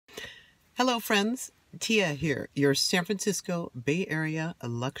Hello friends, Tia here, your San Francisco Bay Area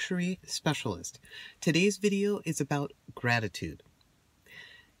luxury specialist. Today's video is about gratitude.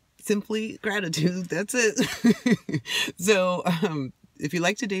 Simply gratitude, that's it. So, if you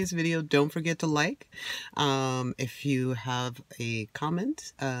like today's video, don't forget to like. If you have a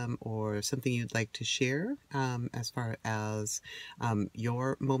comment or something you'd like to share as far as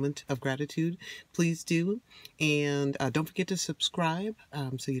your moment of gratitude, please do. And don't forget to subscribe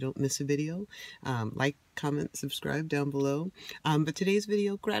so you don't miss a video. Like, comment, subscribe down below. But today's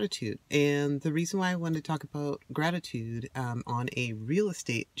video, gratitude. And the reason why I wanted to talk about gratitude on a real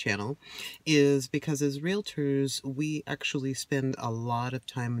estate channel is because as realtors, we actually spend a lot of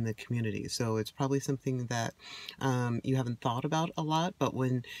time in the community. So it's probably something that you haven't thought about a lot, but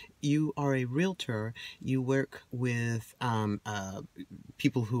when you are a realtor, you work with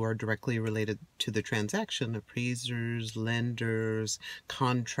people who are directly related to the transaction, appraisers, lenders,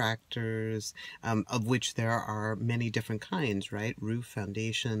 contractors, of which there are many different kinds, right? Roof,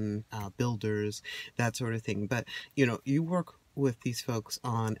 foundation, builders, that sort of thing. But, you know, you work with these folks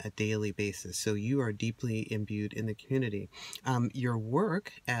on a daily basis. So you are deeply imbued in the community. Your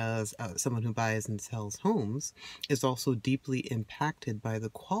work as someone who buys and sells homes is also deeply impacted by the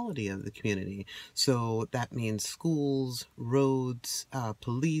quality of the community. So that means schools, roads,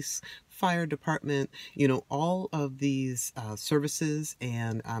 police, fire department, you know, all of these services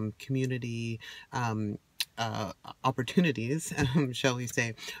and community opportunities, shall we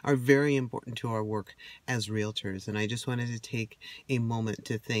say, are very important to our work as realtors. And I just wanted to take a moment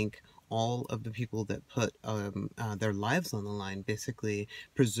to thank all of the people that put their lives on the line, basically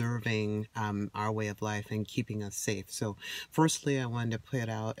preserving our way of life and keeping us safe. So firstly, I wanted to put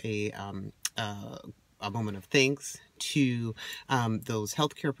out a moment of thanks to those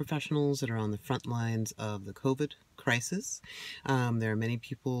healthcare professionals that are on the front lines of the COVID crisis. There are many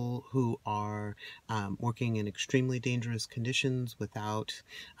people who are working in extremely dangerous conditions without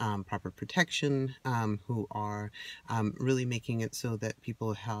proper protection, who are really making it so that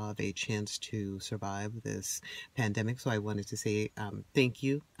people have a chance to survive this pandemic. So I wanted to say thank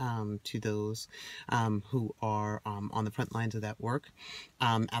you to those who are on the front lines of that work.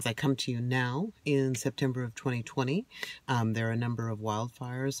 As I come to you now in September of 2020, there are a number of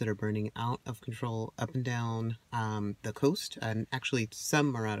wildfires that are burning out of control up and down the coast, and actually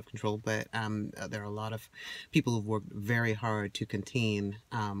some are out of control, but there are a lot of people who've worked very hard to contain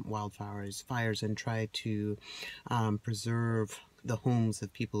fires and try to preserve the homes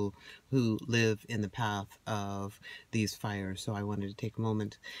of people who live in the path of these fires. So I wanted to take a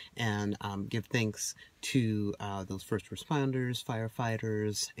moment and give thanks to those first responders,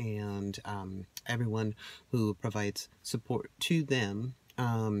 firefighters, and everyone who provides support to them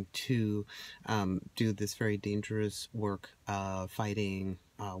to do this very dangerous work fighting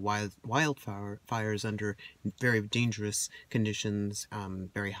wildfires under very dangerous conditions,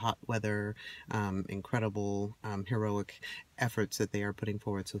 very hot weather, incredible heroic efforts that they are putting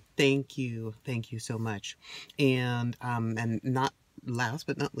forward. So thank you so much. And not last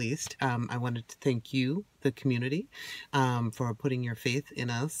but not least, I wanted to thank you, the community, for putting your faith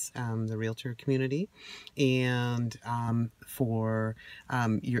in us, the realtor community, and for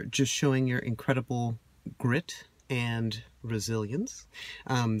your just showing your incredible grit and resilience.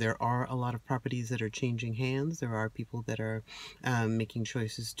 There are a lot of properties that are changing hands. There are people that are making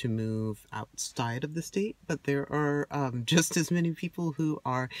choices to move outside of the state, but there are just as many people who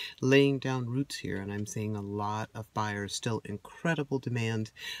are laying down roots here, and I'm seeing a lot of buyers, still incredible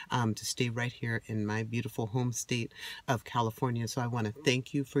demand to stay right here in my beautiful home state of California. So I want to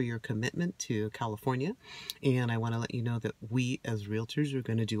thank you for your commitment to California, and I want to let you know that we as realtors are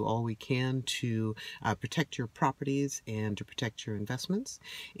going to do all we can to protect your properties and to protect your investments.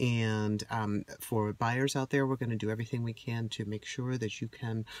 And for buyers out there, we're going to do everything we can to make sure that you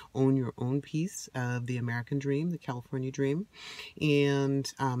can own your own piece of the American dream, the California dream. And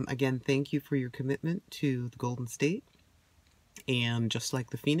again, thank you for your commitment to the Golden State. And just like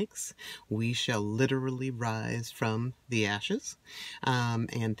the phoenix, we shall literally rise from the ashes.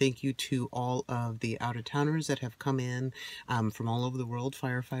 And thank you to all of the out-of-towners that have come in from all over the world,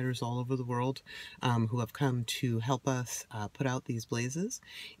 firefighters all over the world, who have come to help us put out these blazes.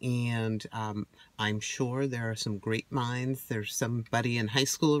 And I'm sure there are some great minds. There's somebody in high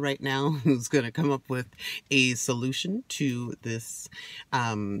school right now who's going to come up with a solution to this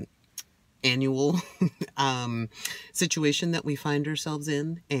annual situation that we find ourselves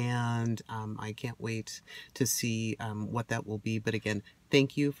in, and I can't wait to see what that will be. But again,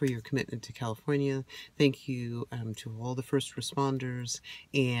 thank you for your commitment to California. Thank you to all the first responders,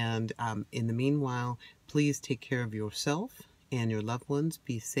 and in the meanwhile, please take care of yourself and your loved ones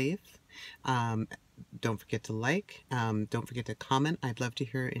be safe. Don't forget to like. Don't forget to comment. I'd love to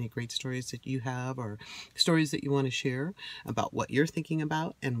hear any great stories that you have, or stories that you want to share about what you're thinking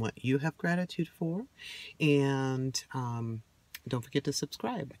about and what you have gratitude for. And don't forget to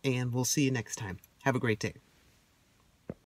subscribe. And we'll see you next time. Have a great day.